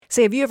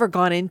Say, have you ever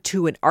gone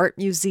into an art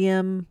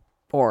museum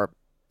or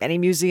any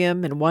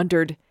museum and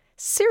wondered,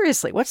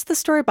 seriously, what's the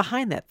story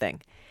behind that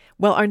thing?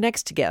 Well, our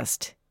next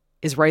guest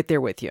is right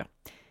there with you.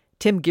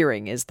 Tim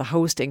Gehring is the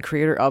host and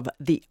creator of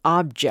The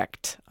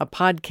Object, a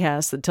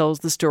podcast that tells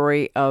the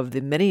story of the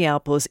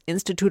Minneapolis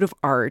Institute of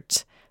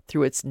Art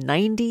through its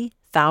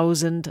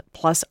 90,000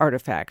 plus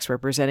artifacts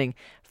representing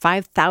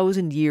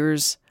 5,000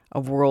 years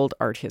of world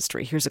art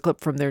history. Here's a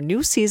clip from their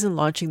new season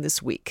launching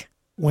this week.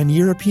 When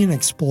European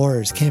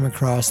explorers came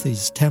across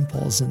these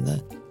temples in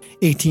the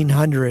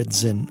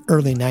 1800s and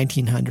early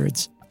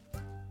 1900s,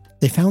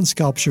 they found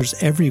sculptures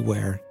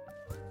everywhere,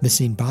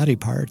 missing body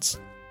parts.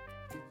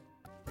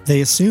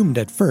 They assumed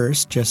at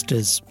first, just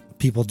as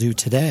people do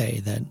today,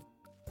 that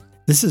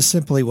this is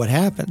simply what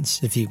happens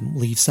if you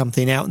leave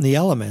something out in the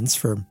elements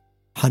for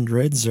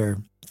hundreds or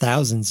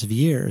thousands of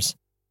years.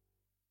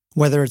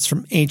 Whether it's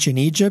from ancient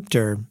Egypt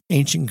or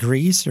ancient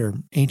Greece or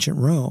ancient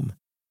Rome,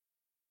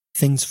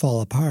 things fall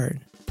apart.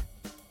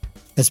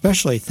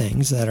 Especially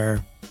things that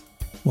are,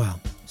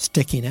 well,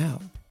 sticking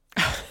out.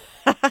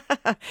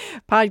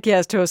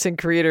 Podcast host and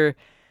creator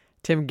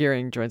Tim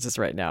Gehring joins us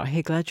right now.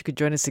 Hey, glad you could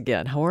join us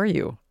again. How are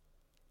you?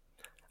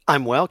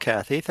 I'm well,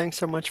 Kathy. Thanks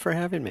so much for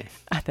having me.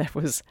 That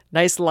was a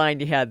nice line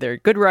you had there.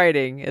 Good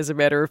writing, as a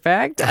matter of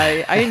fact.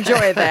 I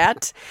enjoy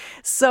that.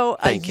 So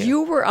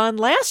you were on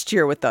last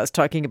year with us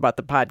talking about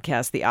the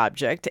podcast, The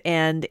Object.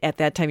 And at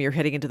that time, you're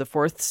heading into the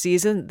 4th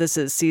season. This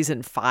is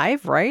season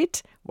 5,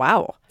 right?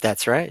 Wow.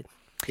 That's right.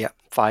 Yeah,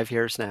 5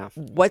 years now.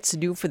 What's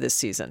new for this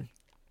season?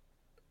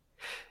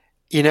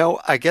 You know,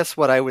 I guess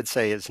what I would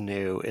say is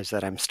new is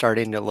that I'm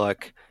starting to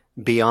look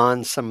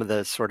beyond some of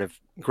the sort of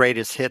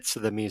greatest hits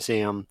of the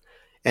museum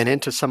and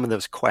into some of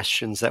those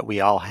questions that we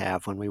all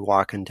have when we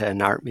walk into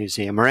an art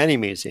museum or any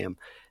museum.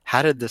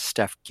 How did this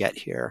stuff get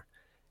here?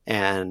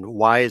 And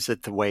why is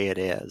it the way it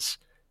is?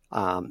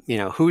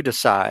 Who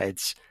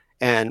decides?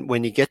 And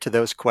when you get to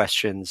those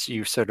questions,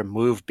 you sort of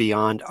move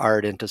beyond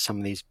art into some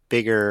of these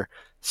bigger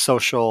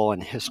social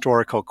and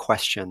historical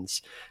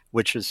questions,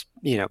 which is,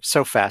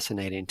 so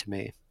fascinating to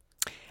me.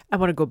 I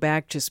want to go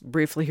back just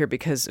briefly here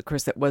because, of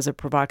course, that was a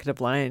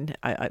provocative line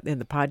in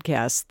the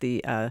podcast,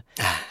 the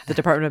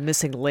Department of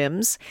Missing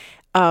Limbs.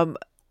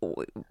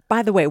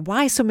 By the way,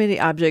 why so many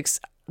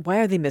objects? Why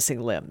are they missing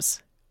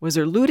limbs? Was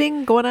there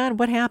looting going on?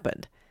 What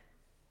happened?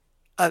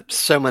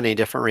 So many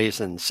different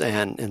reasons,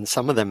 and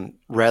some of them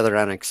rather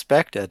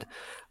unexpected.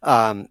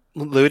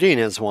 Looting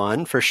is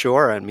one, for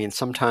sure. I mean,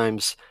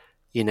 sometimes,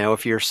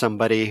 if you're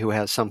somebody who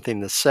has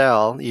something to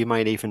sell, you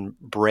might even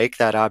break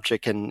that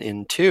object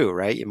in two,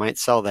 right? You might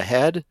sell the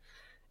head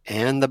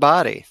and the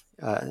body,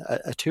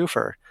 a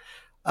twofer.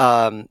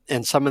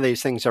 And some of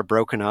these things are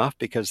broken off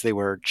because they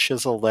were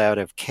chiseled out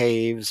of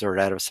caves or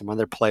out of some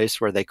other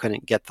place where they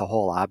couldn't get the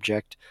whole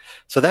object.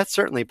 So that's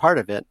certainly part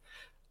of it.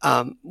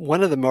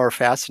 One of the more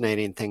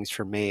fascinating things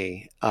for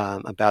me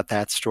about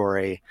that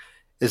story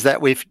is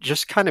that we've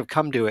just kind of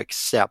come to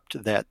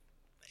accept that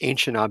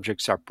ancient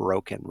objects are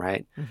broken,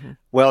 right? Mm-hmm.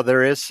 Well,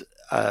 there is,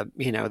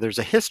 there's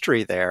a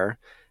history there.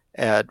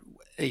 At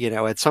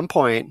some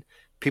point,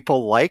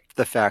 people liked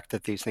the fact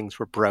that these things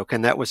were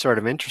broken. That was sort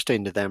of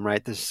interesting to them,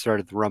 right? This is sort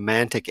of the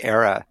Romantic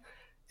era,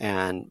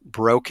 and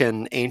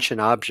broken ancient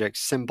objects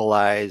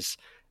symbolize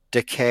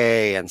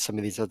decay and some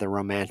of these other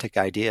romantic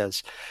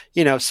ideas.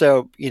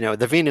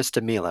 The Venus de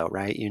Milo,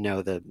 right?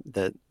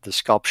 The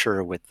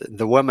sculpture with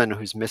the woman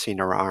who's missing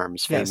her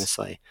arms,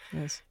 famously.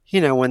 Yes.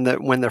 When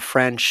the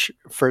French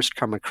first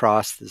come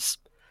across this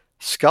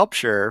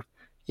sculpture,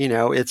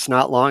 it's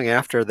not long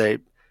after they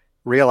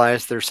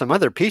realize there's some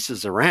other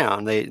pieces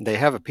around. They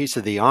have a piece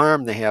of the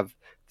arm, they have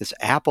this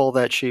apple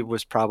that she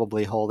was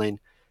probably holding,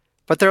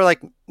 but they're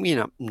like,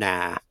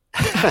 nah.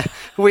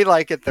 We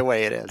like it the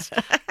way it is.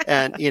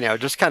 And,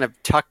 just kind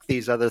of tuck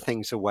these other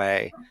things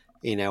away.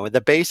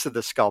 The base of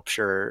the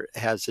sculpture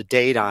has a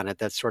date on it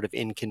that's sort of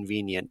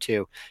inconvenient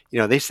too.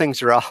 These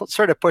things are all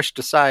sort of pushed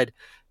aside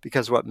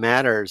because what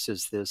matters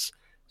is this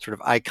sort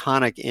of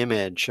iconic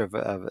image of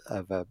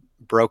a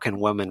broken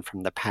woman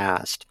from the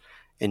past.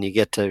 And you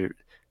get to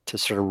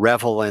sort of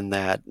revel in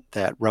that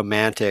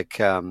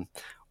romantic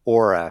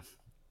aura.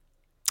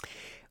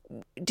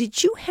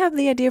 Did you have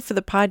the idea for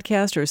the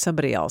podcast or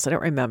somebody else? I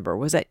don't remember.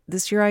 Was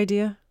this your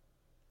idea?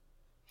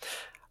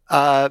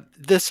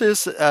 This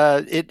is,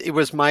 it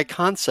was my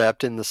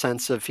concept in the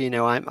sense of,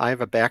 I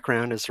have a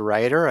background as a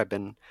writer. I've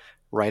been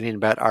writing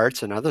about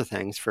arts and other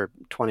things for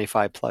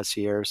 25 plus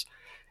years.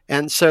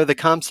 And so the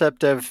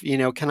concept of,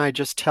 can I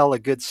just tell a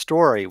good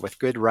story with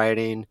good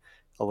writing,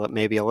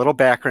 maybe a little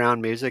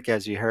background music,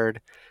 as you heard,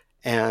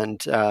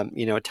 and,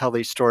 tell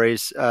these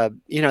stories,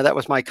 that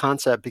was my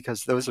concept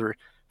because those are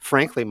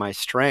frankly my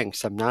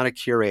strengths. I'm not a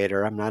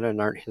curator. I'm not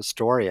an art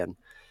historian,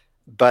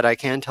 but I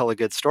can tell a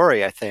good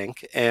story, I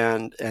think.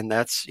 And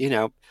that's,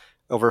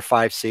 over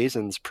 5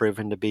 seasons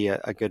proven to be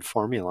a good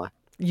formula.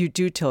 You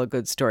do tell a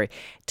good story.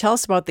 Tell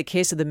us about the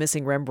case of the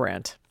missing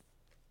Rembrandt.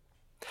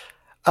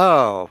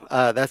 Oh,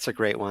 that's a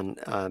great one,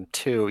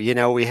 too.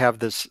 We have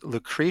this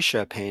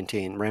Lucretia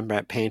painting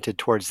Rembrandt painted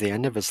towards the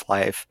end of his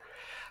life.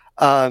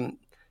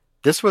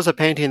 This was a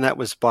painting that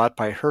was bought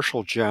by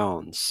Herschel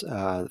Jones,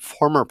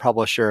 former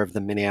publisher of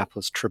the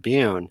Minneapolis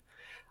Tribune.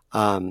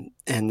 And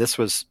this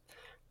was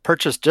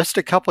purchased just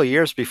a couple of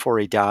years before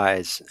he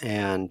dies.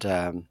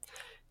 And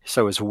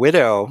so his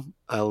widow,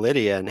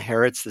 Lydia,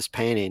 inherits this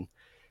painting.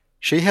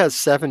 She has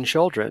 7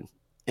 children,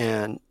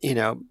 and,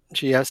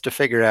 she has to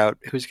figure out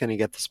who's going to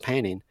get this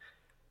painting.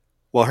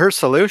 Well, her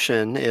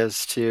solution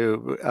is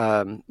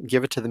to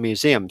give it to the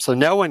museum. So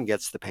no one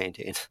gets the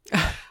painting.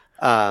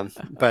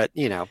 But,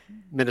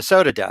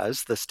 Minnesota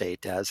does, the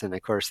state does. And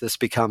of course, this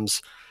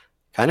becomes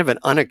kind of an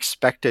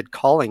unexpected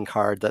calling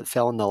card that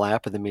fell in the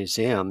lap of the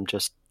museum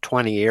just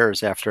 20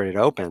 years after it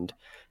opened.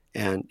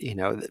 And,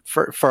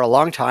 for a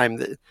long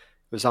time, it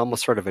was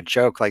almost sort of a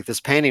joke. Like,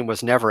 this painting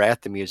was never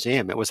at the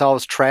museum. It was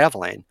always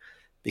traveling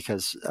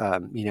because,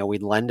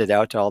 we'd lend it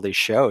out to all these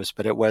shows,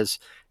 but it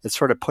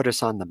sort of put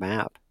us on the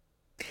map.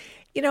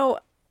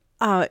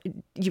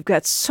 You've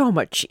got so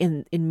much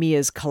in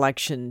Mia's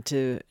collection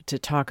to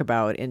talk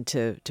about and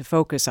to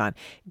focus on.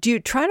 Do you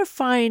try to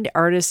find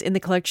artists in the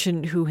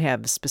collection who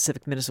have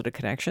specific Minnesota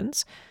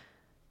connections?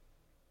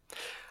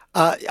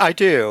 I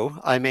do.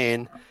 I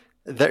mean,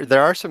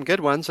 there are some good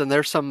ones, and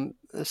there's some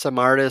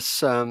artists,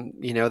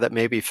 that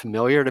may be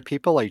familiar to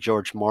people, like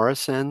George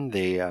Morrison,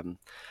 the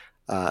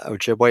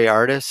Ojibwe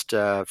artist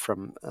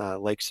from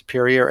Lake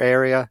Superior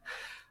area.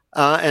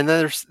 And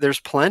then there's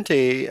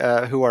plenty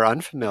who are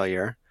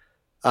unfamiliar.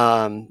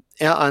 And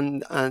on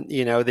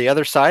the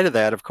other side of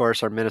that, of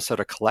course, are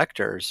Minnesota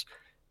collectors.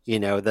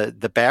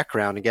 The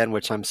background, again,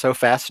 which I'm so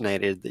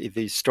fascinated.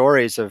 These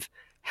stories of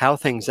how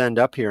things end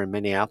up here in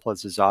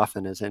Minneapolis is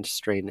often as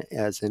interesting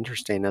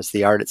as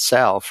the art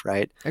itself,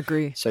 right?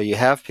 Agree. So you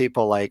have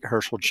people like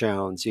Herschel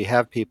Jones. You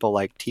have people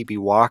like T.B.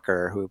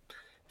 Walker, who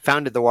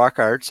founded the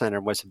Walker Art Center,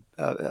 was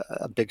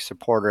a big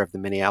supporter of the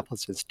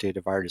Minneapolis Institute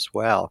of Art as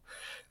well.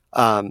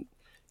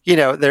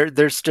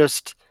 There's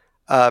just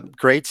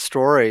great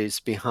stories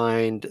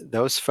behind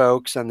those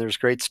folks, and there's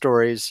great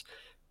stories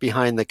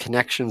behind the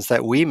connections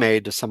that we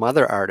made to some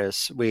other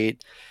artists.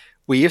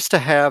 We used to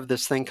have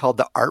this thing called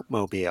the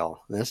Artmobile.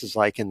 This is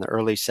like in the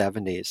early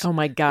 70s. Oh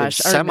my gosh,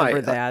 I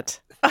remember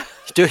that.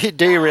 Do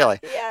you really?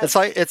 Yes.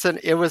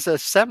 It was a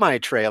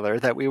semi-trailer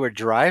that we would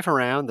drive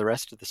around the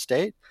rest of the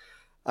state,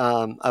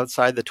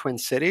 outside the Twin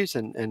Cities,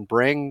 and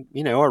bring,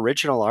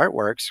 original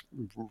artworks,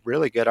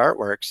 really good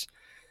artworks.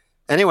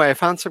 Anyway, I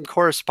found some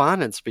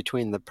correspondence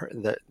between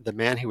the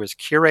man who was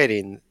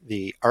curating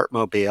the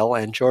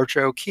Artmobile and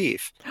Georgia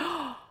O'Keeffe,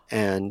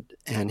 and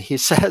he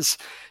says,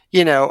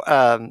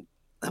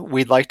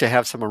 we'd like to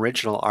have some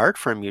original art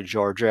from you,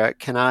 Georgia.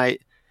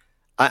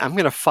 I'm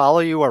going to follow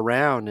you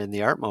around in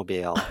the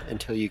Artmobile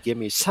until you give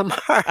me some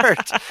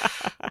art.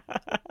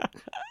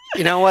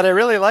 What I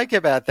really like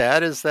about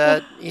that is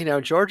that,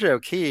 Georgia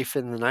O'Keeffe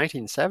in the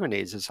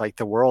 1970s is like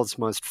the world's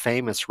most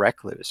famous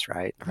recluse,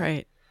 right?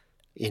 Right.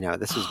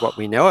 This is what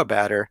we know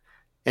about her.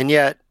 And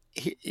yet,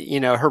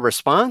 her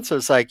response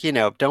was like,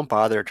 don't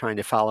bother trying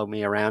to follow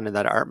me around in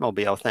that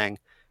Artmobile thing.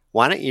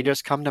 Why don't you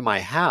just come to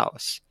my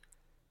house?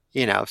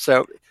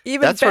 So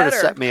Even that sort of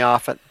better. set me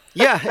off.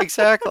 Yeah,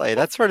 exactly.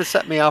 That sort of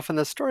set me off in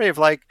the story of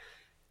like,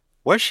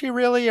 was she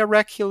really a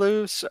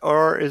recluse,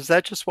 or is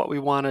that just what we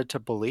wanted to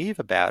believe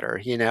about her?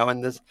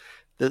 And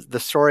the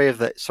story of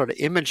the sort of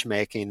image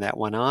making that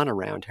went on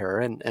around her,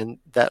 and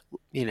that,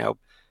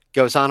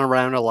 goes on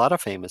around a lot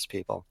of famous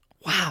people.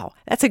 Wow,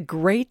 that's a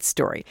great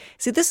story.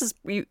 See,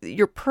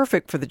 you're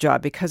perfect for the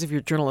job because of your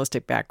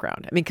journalistic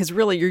background. I mean, because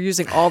really you're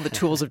using all the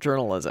tools of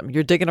journalism.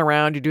 You're digging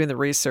around, you're doing the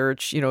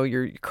research,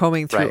 you're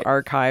combing through Right.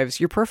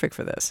 archives. You're perfect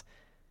for this.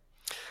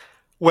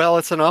 Well,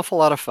 it's an awful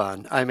lot of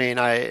fun. I mean,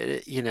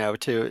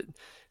 to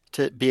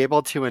be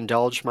able to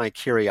indulge my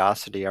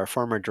curiosity. Our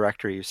former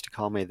director used to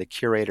call me the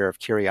curator of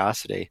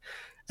curiosity,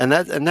 and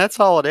that's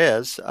all it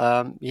is.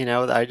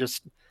 I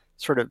just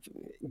sort of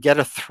get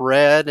a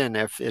thread, and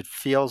if it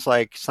feels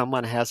like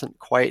someone hasn't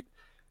quite,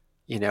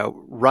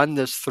 run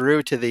this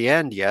through to the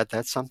end yet,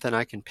 that's something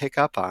I can pick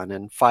up on.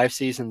 And 5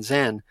 seasons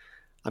in,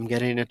 I'm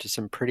getting into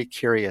some pretty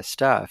curious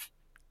stuff.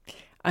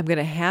 I'm going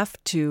to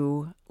have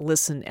to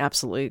listen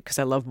absolutely because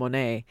I love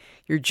Monet.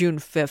 Your June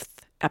 5th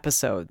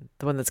episode,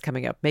 the one that's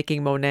coming up,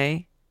 Making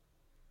Monet.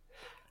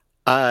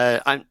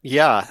 I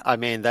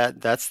mean,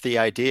 that's the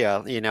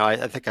idea.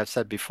 I think I've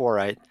said before,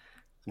 I'm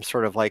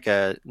sort of like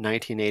a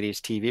 1980s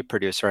TV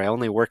producer. I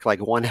only work like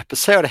one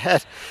episode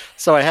ahead,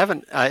 so I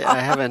haven't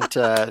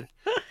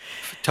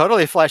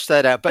totally fleshed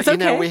that out. But It's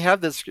okay. we have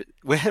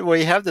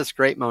this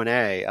great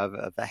Monet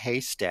of a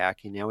haystack,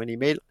 and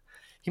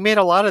he made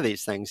a lot of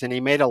these things, and he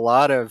made a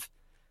lot of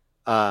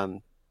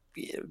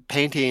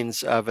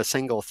paintings of a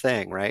single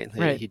thing, right?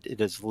 Right. He did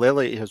his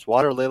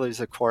water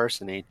lilies, of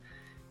course, and he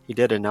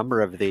did a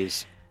number of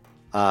these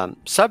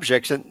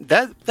subjects, and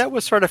that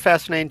was sort of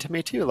fascinating to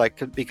me too,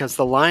 like, because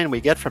the line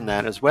we get from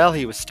that is, well,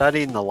 he was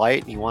studying the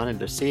light and he wanted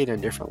to see it in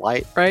different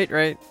light.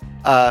 Right.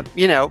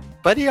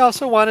 But he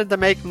also wanted to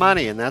make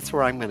money, and that's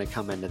where I'm going to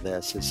come into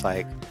this. It's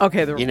like,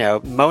 Okay.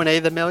 Monet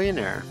the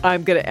Millionaire.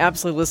 I'm going to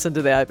absolutely listen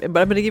to that,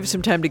 but I'm going to give you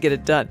some time to get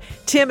it done.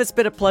 Tim, it's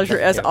been a pleasure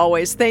as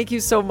always. Thank you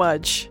so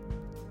much.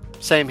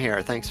 Same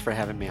here. Thanks for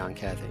having me on,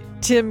 Kathy.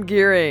 Tim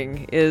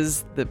Gearing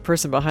is the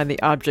person behind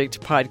the Object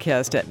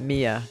podcast at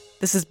MIA.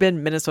 This has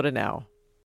been Minnesota Now.